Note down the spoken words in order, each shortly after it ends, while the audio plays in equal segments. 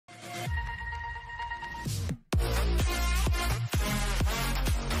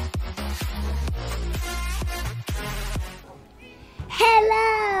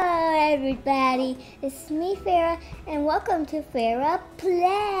everybody, it's me Farrah and welcome to Farrah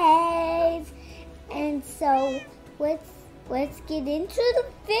Plays. And so let's get into the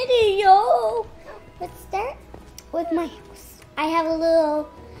video. Let's start with my house. I have a little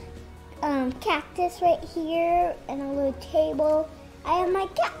cactus right here and a little table. I have my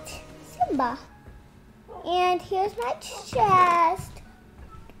cat, Simba. And here's my chest,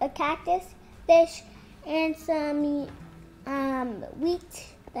 a cactus, fish, and some wheat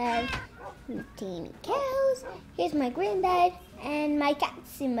that teeny cows. Here's my green bed and my cat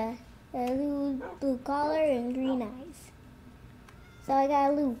Simba, a little blue collar and green eyes. So I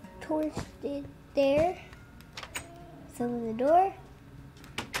got a little torch there. So the door.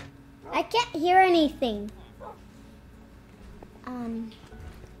 I can't hear anything.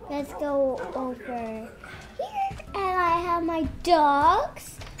 Let's go over here, and I have my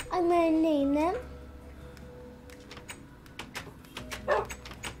dogs. I'm gonna name them.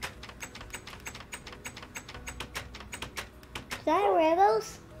 Is that a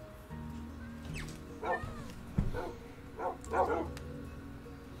Regos?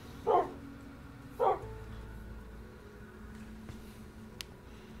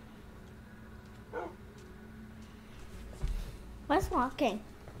 What's walking?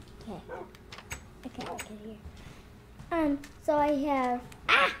 Okay. Okay, I can hear. So I have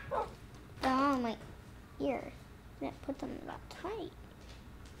on my ears. Didn't put them that tight.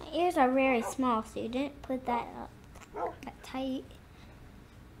 My ears are very small, so you didn't put that up that tight.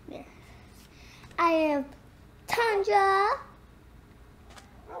 There. I have Tundra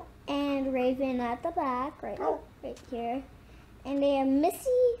and Raven at the back, right here. And they have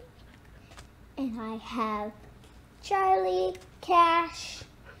Missy, and I have Charlie, Cash,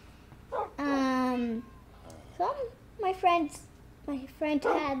 some my friends, my friend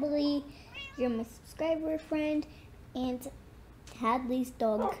Hadley, you're my subscriber friend, and Hadley's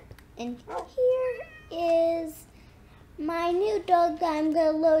dog. And here is my new dog that I'm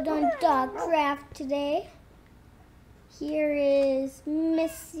gonna load on Dogcraft today. Here is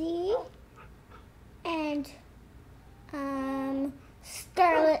Missy and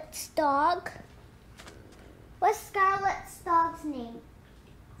Scarlett's dog. What's Scarlett's dog's name?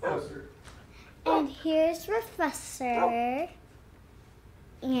 Professor. And here's Professor.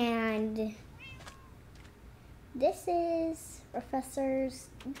 And this is Professor's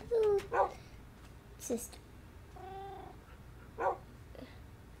blue sister.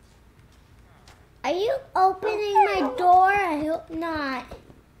 Are you opening my door? I hope not.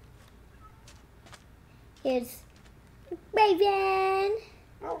 Here's Raven.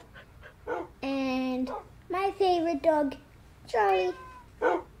 And my favorite dog, Charlie.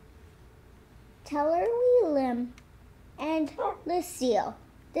 Teller Wheelim. And Lucille.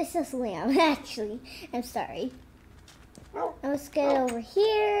 This is Lamb, actually. I'm sorry. Let's get over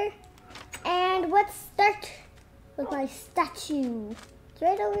here. And let's start with my statue. It's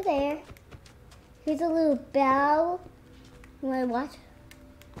right over there. Here's a little bell. You want to watch?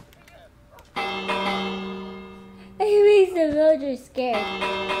 It makes the villagers scared.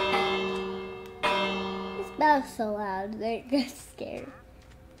 This bell's so loud, they get scared.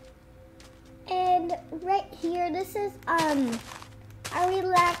 And right here, this is a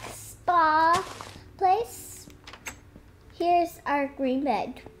relax spa place. Here's our green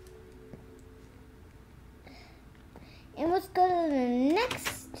bed. And let's go to the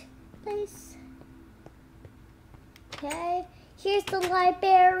next place. Okay, here's the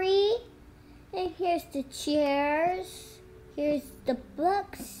library. And here's the chairs. Here's the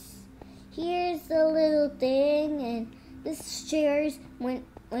books. Here's the little thing. And this chairs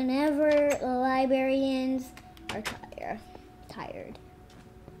whenever the librarians are tired.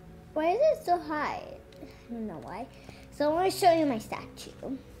 Why is it so high? I don't know why. So I want to show you my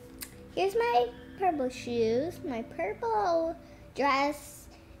statue. Here's my purple shoes, my purple dress.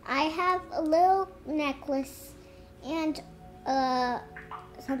 I have a little necklace and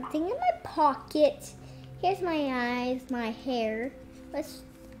something in my pocket. Here's my eyes, my hair.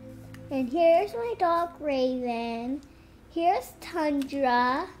 And here's my dog Raven. Here's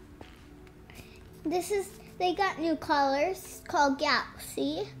Tundra. They got new colors called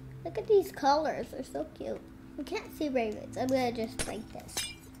Galaxy. Look at these colors, they're so cute. You can't see Ravens. I'm gonna just like this,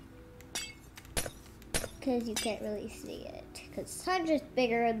 because you can't really see it. Because Tundra's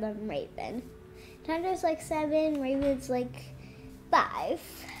bigger than Raven. Tundra's like 7, Raven's like 5.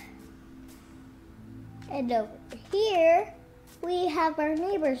 And over here, we have our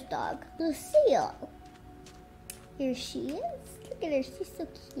neighbor's dog, Lucille. Here she is. Look at her, she's so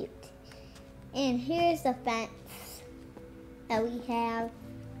cute. And here's the fence that we have.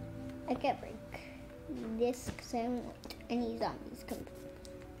 I can't break this because I don't want any zombies coming.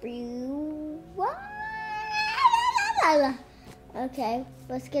 Okay,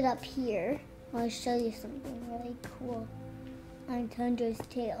 let's get up here. I'll show you something really cool on Tundra's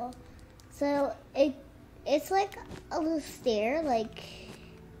tail. So it's like a little stair, like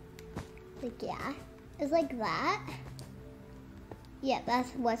yeah, it's like that. Yeah, that's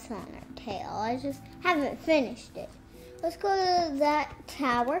what's on her tail. I just haven't finished it. Let's go to that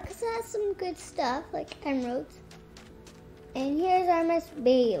tower because it has some good stuff like emeralds. And here's our Miss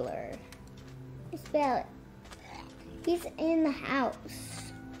Baylor. Miss Baylor. He's in the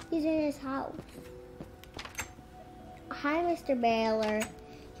house. He's in his house. Hi, Mr. Baylor.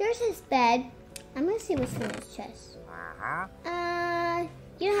 Here's his bed. I'm gonna see what's in his chest.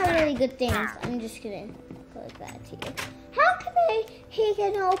 You don't have really good things. I'm just gonna go like that to you. How can he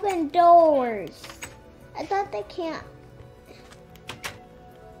can open doors? I thought they can't.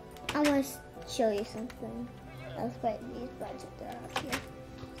 I want to show you something. That's why these buds are up here.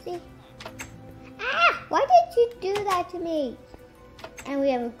 See? Ah! Why did you do that to me? And we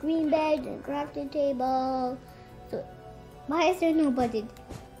have a green bed and a crafting table. So why is there no button?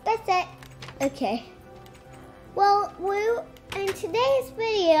 That's it. Okay. Well, in today's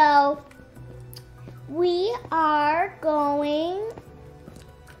video, we are going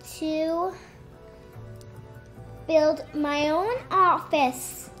to build my own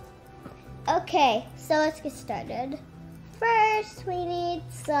office. Okay, so let's get started. First, we need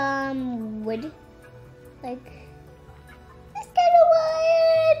some wood, like this kind of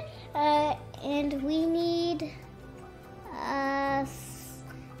wood, and we need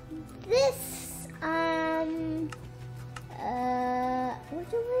this. What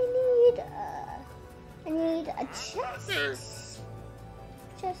do I need? I need a chest.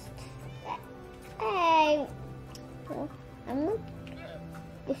 Hey, well, I'm gonna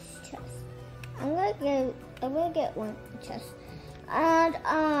this chest. I'm gonna get one chest, and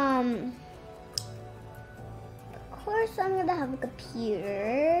of course I'm gonna have a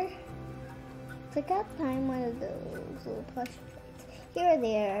computer. So I gotta find one of those little plush plates here or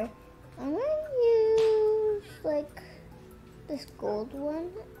there. I'm gonna use like this gold one.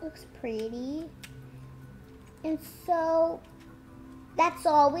 It looks pretty, and so that's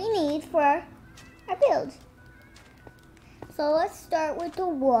all we need for our build. So let's start with the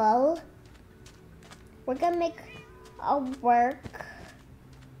wall. We're gonna make a work.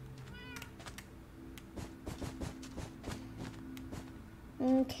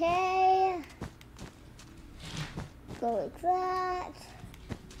 Okay. Go like that.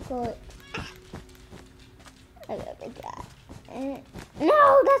 Go like that. And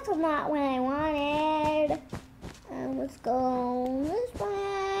no, that's not what I wanted. Let's go this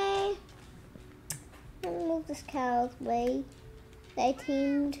way. Let me move this cow's way. I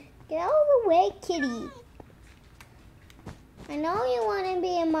teamed. Get out of the way, kitty. I know you want to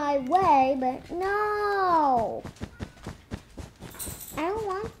be in my way, but no. I don't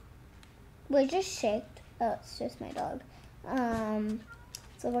want. We're just shaked. Oh, it's just my dog.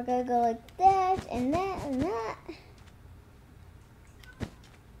 So we're gonna go like that and that and that.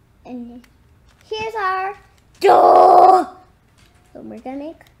 And here's our door. So we're gonna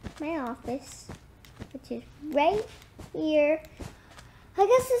make my office, which is right here. I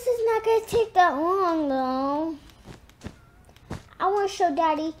guess this is not gonna take that long though. I want to show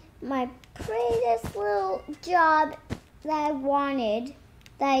Daddy my prettiest little job that I wanted,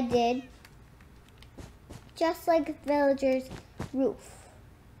 that I did, just like a villager's roof.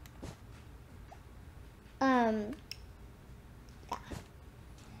 Yeah.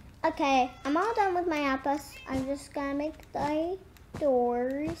 Okay, I'm all done with my office. I'm just gonna make the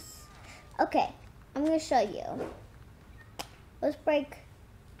doors. Okay, I'm gonna show you. Let's break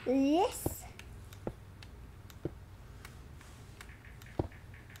this.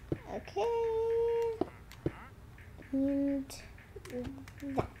 Okay. And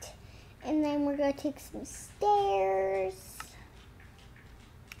that. And then we're going to take some stairs.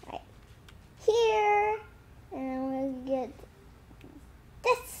 Right here. And we're going to get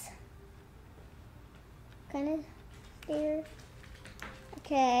this kind of stair.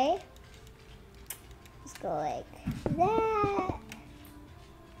 Okay. Let's go like that.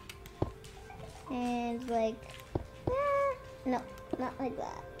 And like that. No, not like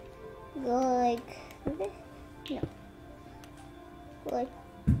that. Go like this. No. Go like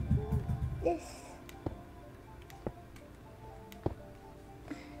this.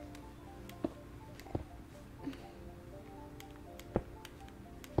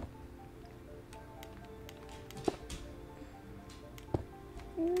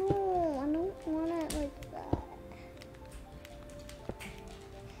 No, I don't want it like that.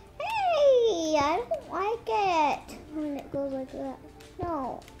 Hey, I don't like it when it goes like that.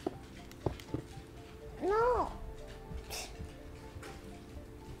 No.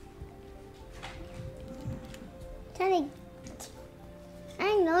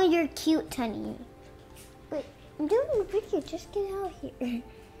 Oh, you're cute, honey. Wait, I'm doing a video. Just get out here.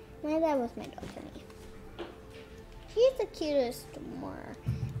 My dad was my dog, honey. She's the cutest more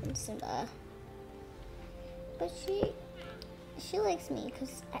than Simba. But she likes me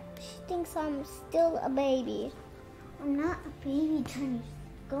because she thinks I'm still a baby. I'm not a baby, honey.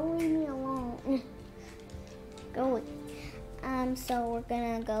 Go leave me alone. Go with me. So we're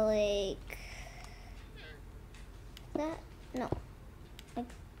gonna go like that. No. Like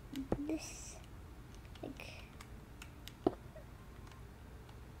this. Like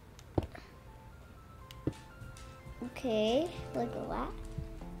okay, like that.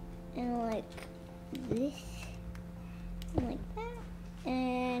 And like this. And like that.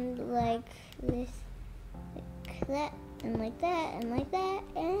 And like this. Like that. And like that. And like that.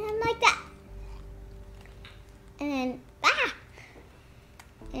 And like that. And then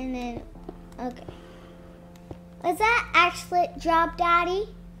and then okay. Was that actually job, Daddy?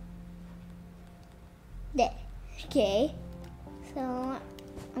 There. Okay. So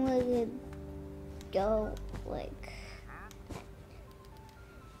I'm gonna go like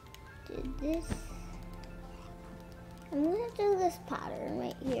do this. I'm gonna do this pattern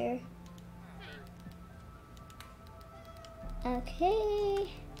right here. Okay.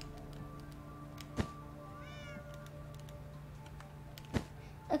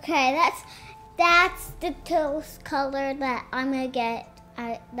 Okay, that's the toast color that I'm gonna get.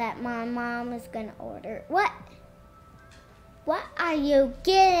 That my mom is gonna order. What? What are you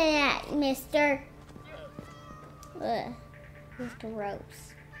getting at, Mister? Mr.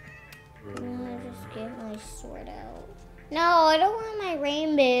 Rose. I'm gonna just get my sword out. No, I don't want my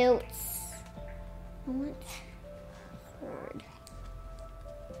rain boots. I want sword.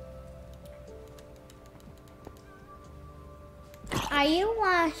 Are you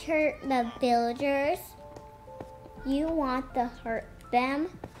want to hurt the villagers? You want to hurt them?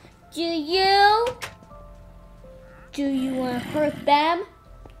 Do you? Do you want to hurt them?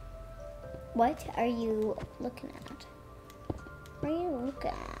 What are you looking at? What are you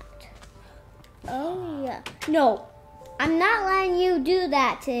looking at? Oh yeah. No, I'm not letting you do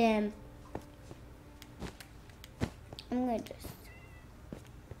that to him. I'm gonna just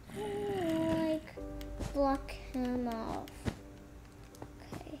like block him off.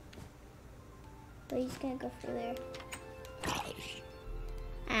 But he's gonna go through there.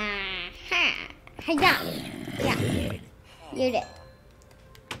 Aha! I got you. Yeah, you did.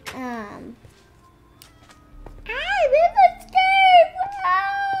 I'm in the escape!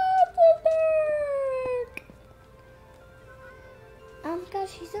 Oh my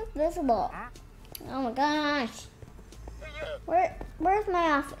gosh, she's invisible. Oh my gosh. Where's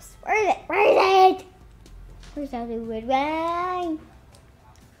my office? Where is it? Where is it? Where's that weird rhyme?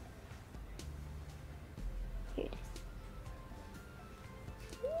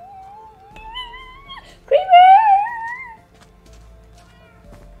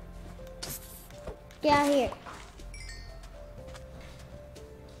 Get out here.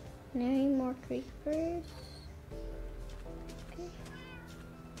 Any more creepers? Okay.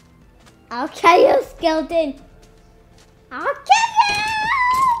 I'll kill you, skeleton. I'll kill you.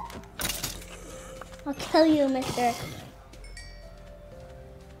 I'll kill you, mister.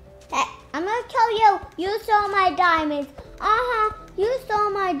 Hey, I'm gonna kill you. You stole my diamonds. You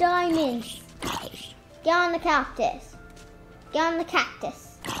stole my diamonds. Get on the cactus. Get on the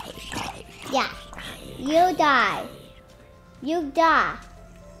cactus. Yeah. You die. You die.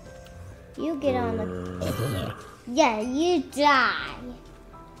 You get on the... Yeah, you die.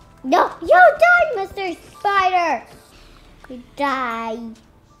 No, you died, Mr. Spider. You die.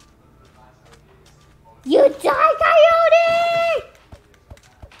 You die, Coyote!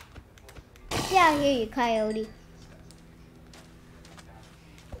 Get out here, you Coyote.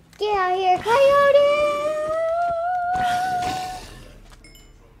 Get out here, Coyote!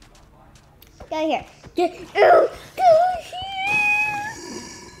 Get out here. Get out here!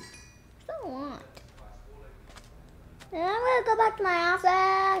 So what? And I'm gonna go back to my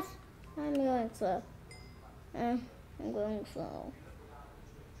office. I'm going slow. I'm going slow.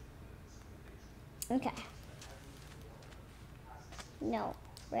 Okay. No,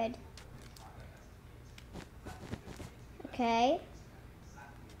 red. Okay.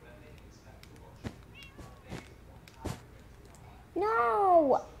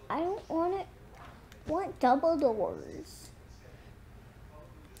 No, I don't want it. I want double doors.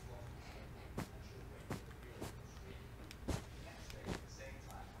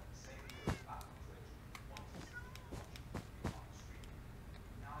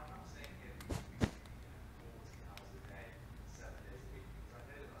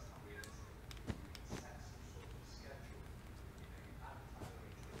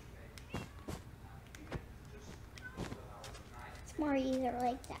 Smarties are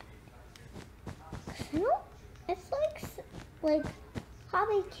like that. You know, it's like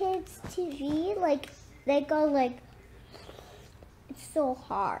Hobby Kids TV. Like they go like it's so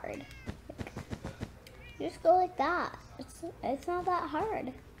hard. Like, you just go like that. It's not that hard.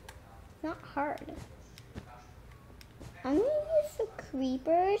 It's not hard. I'm gonna use the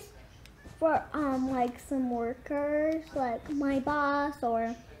creepers for like some workers, like my boss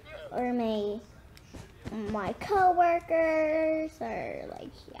or my co-workers, or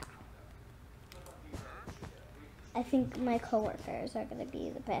like yeah. I think my co-workers are gonna be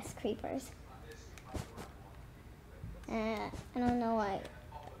the best creepers. I don't know why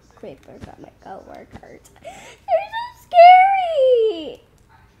creepers are my co-workers. They're so scary.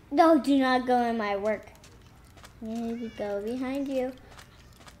 No, do not go in my work. Here we go behind you.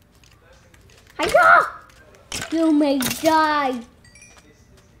 Hiya! You may die.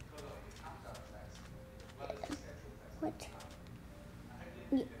 What?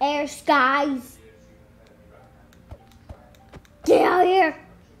 The air skies. Get out here.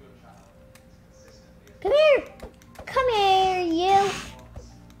 Come here. Come here, you.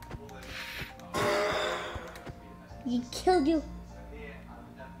 You killed you.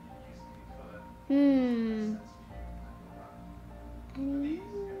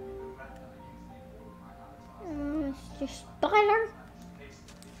 Mr. Spider.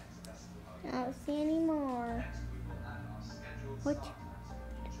 I don't see any more. What?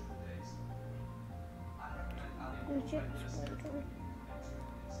 Where's your spider?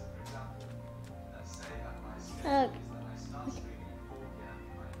 Look.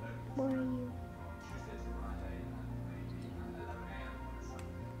 Where are you?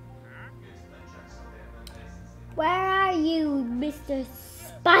 Where are you, Mr.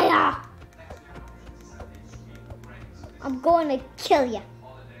 Spider? I'm going to kill you.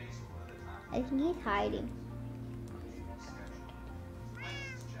 I think he's hiding.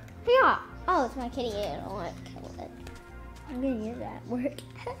 Yeah. Oh, it's my kitty. I don't want to kill it. I'm going to use that word.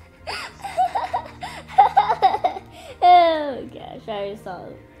 Oh gosh, I just saw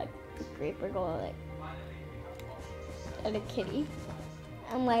a creeper going like at a kitty.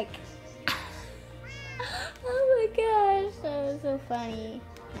 I'm like, oh my gosh, that was so funny.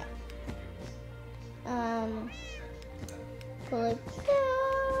 Go like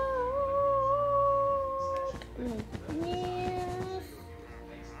this,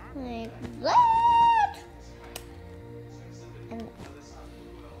 like that. And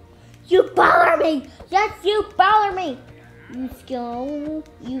you bother me! Yes, you bother me! You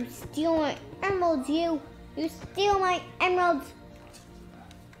steal my emeralds, you steal my emeralds!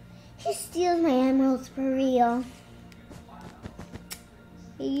 He steals my emeralds for real.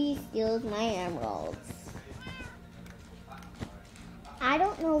 He steals my emeralds. I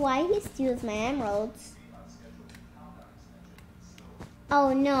don't know why he steals my emeralds.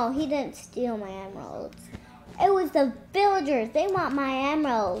 Oh no, he didn't steal my emeralds. It was the villagers. They want my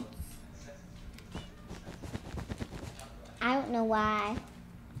emeralds. I don't know why.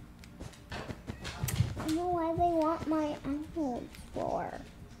 I don't know why they want my emeralds for.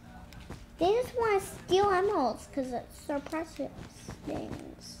 They just want to steal emeralds because it's their precious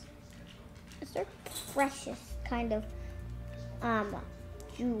things. It's their precious kind of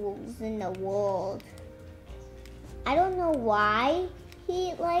jewels in the world. I don't know why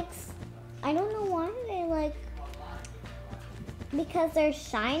he likes. I don't know why they like. Because they're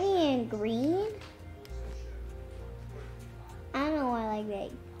shiny and green. I don't know why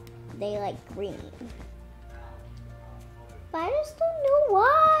they like green. But I just don't know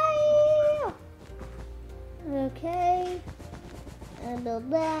why. Okay. And build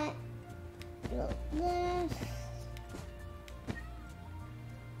that. Build this.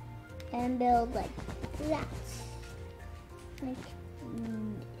 And build like that. Like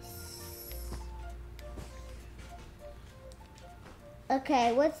this.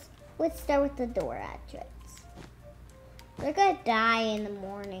 Okay, let's start with the door entrance. They're gonna die in the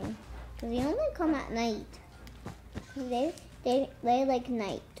morning because they only come at night. They like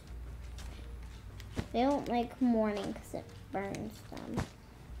night. They don't like morning because it burns them.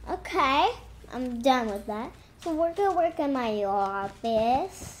 Okay, I'm done with that. So we're gonna work in my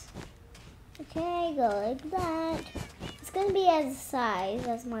office. Okay, go like that. It's gonna be as size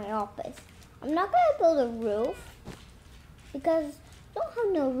as my office. I'm not gonna build a roof because you don't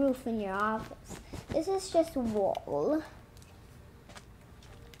have no roof in your office. This is just a wall.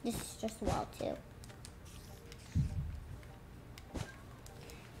 This is just a wall too.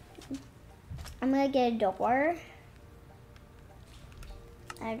 I'm gonna get a door.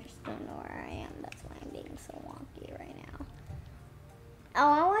 I just don't know where I am. That's why I'm being so wonky right now. Oh,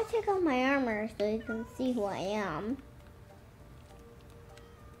 I want to take off my armor so you can see who I am.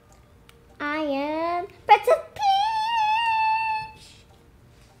 Princess Peach!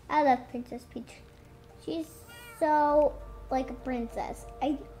 I love Princess Peach. She's so like a princess.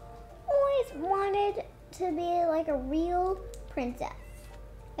 I always wanted to be like a real princess.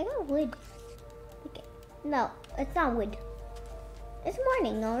 I got wood. Okay. No, it's not wood. It's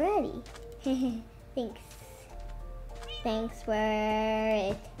morning already. Thanks. Thanks for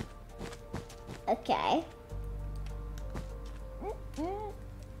it. Okay.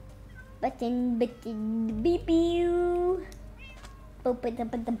 Button, beep, beep.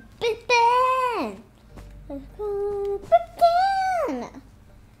 Button.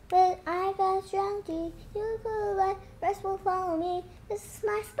 But I got strong to you go like rest will follow me. This is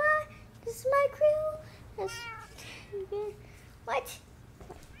my spot. This is my crew. What?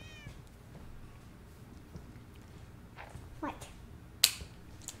 What?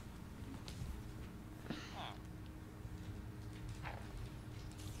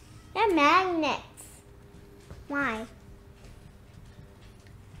 They're magnets. Why?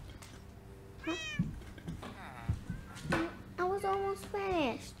 Huh? I was almost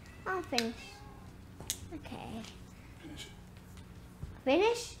finished. I'm finished. Okay.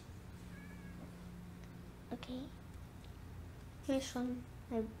 Finish? Okay. Finish one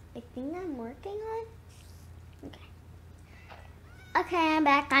I think I'm working on. Okay. Okay, I'm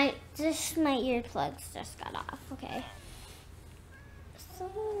back. My earplugs just got off. Okay. So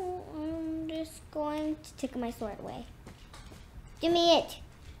I'm just going to take my sword away. Give me it.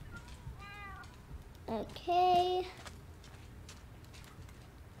 Okay.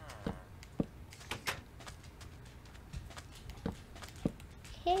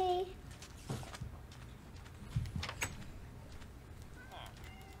 Okay.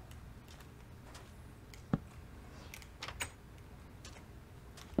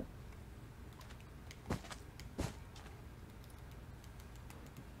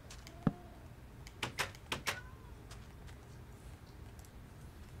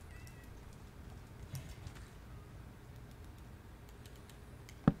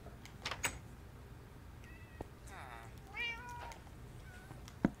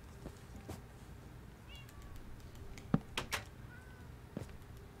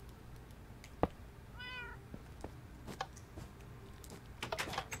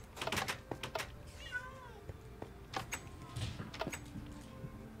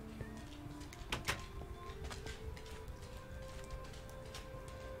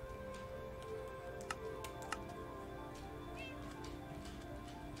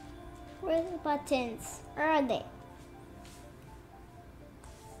 Where's the buttons? Where are they?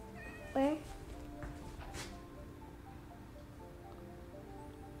 Where?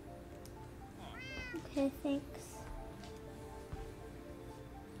 Okay, thanks.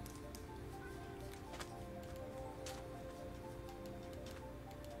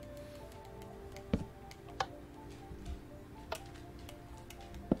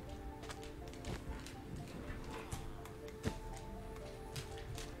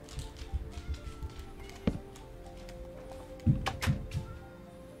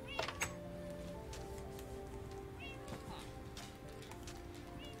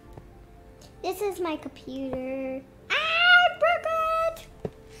 This is my computer. I broke it!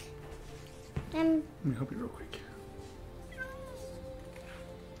 Let me help you real quick.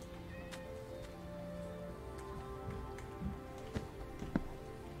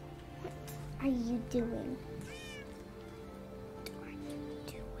 What are you doing?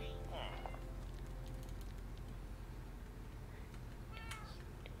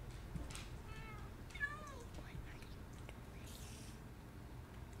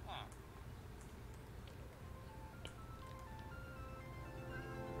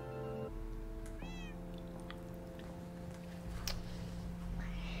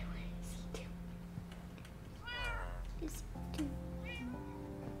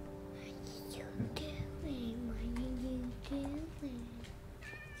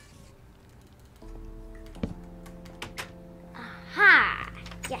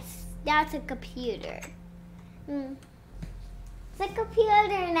 Yes, that's a computer. It's a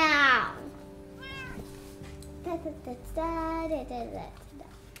computer now. I'm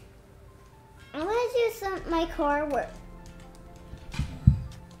gonna do my core work.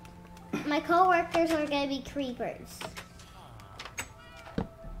 My co-workers are gonna be creepers.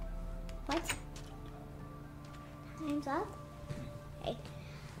 What? Time's up? Okay.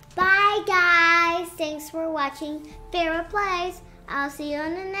 Bye guys. Thanks for watching Farrah Plays. I'll see you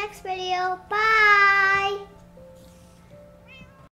in the next video. Bye!